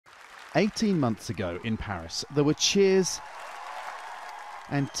18 months ago in Paris, there were cheers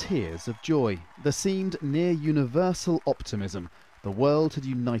and tears of joy. There seemed near universal optimism. The world had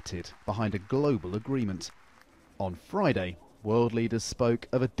united behind a global agreement. On Friday, world leaders spoke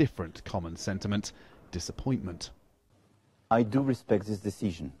of a different common sentiment: disappointment. I do respect this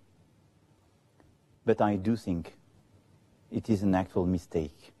decision, but I do think it is an actual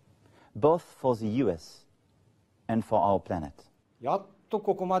mistake, both for the US and for our planet.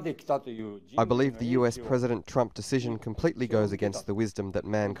 I believe the US President Trump decision completely goes against the wisdom that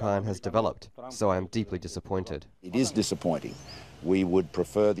mankind has developed, so I am deeply disappointed. It is disappointing. We would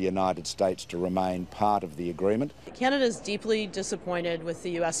prefer the United States to remain part of the agreement. Canada is deeply disappointed with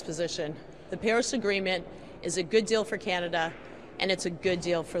the US position. The Paris Agreement is a good deal for Canada, and it's a good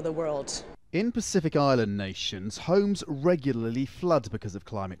deal for the world. In Pacific Island nations, homes regularly flood because of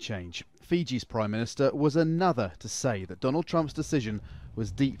climate change. Fiji's Prime Minister was another to say that Donald Trump's decision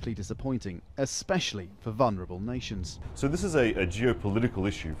was deeply disappointing, especially for vulnerable nations. So this is a geopolitical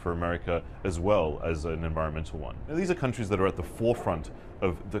issue for America as well as an environmental one. Now, these are countries that are at the forefront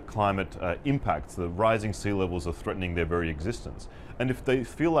of the climate impacts. The rising sea levels are threatening their very existence. And if they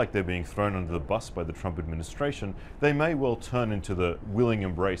feel like they're being thrown under the bus by the Trump administration, they may well turn into the willing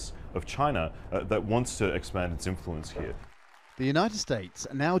embrace of China that wants to expand its influence here. The United States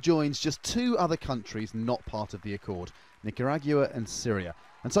now joins just two other countries not part of the accord: Nicaragua and Syria.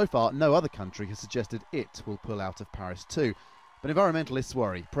 And so far, no other country has suggested it will pull out of Paris too. But environmentalists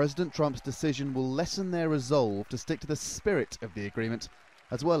worry President Trump's decision will lessen their resolve to stick to the spirit of the agreement,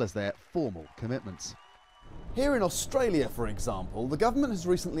 as well as their formal commitments. Here in Australia, for example, the government has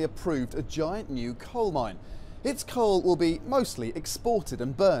recently approved a giant new coal mine. Its coal will be mostly exported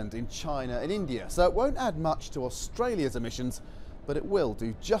and burned in China and India, so it won't add much to Australia's emissions, but it will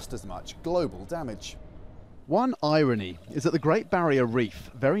do just as much global damage. One irony is that the Great Barrier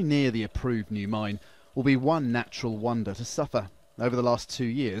Reef, very near the approved new mine, will be one natural wonder to suffer. Over the last 2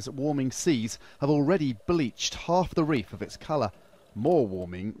 years, warming seas have already bleached half the reef of its colour. More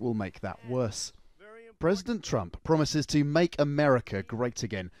warming will make that worse. President Trump promises to make America great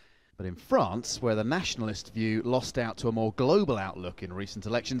again. But in France, where the nationalist view lost out to a more global outlook in recent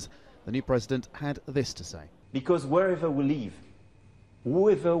elections, the new president had this to say. Because wherever we live,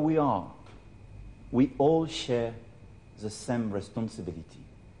 whoever we are, we all share the same responsibility: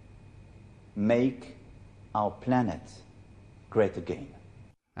 make our planet great again.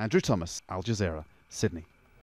 Andrew Thomas, Al Jazeera, Sydney.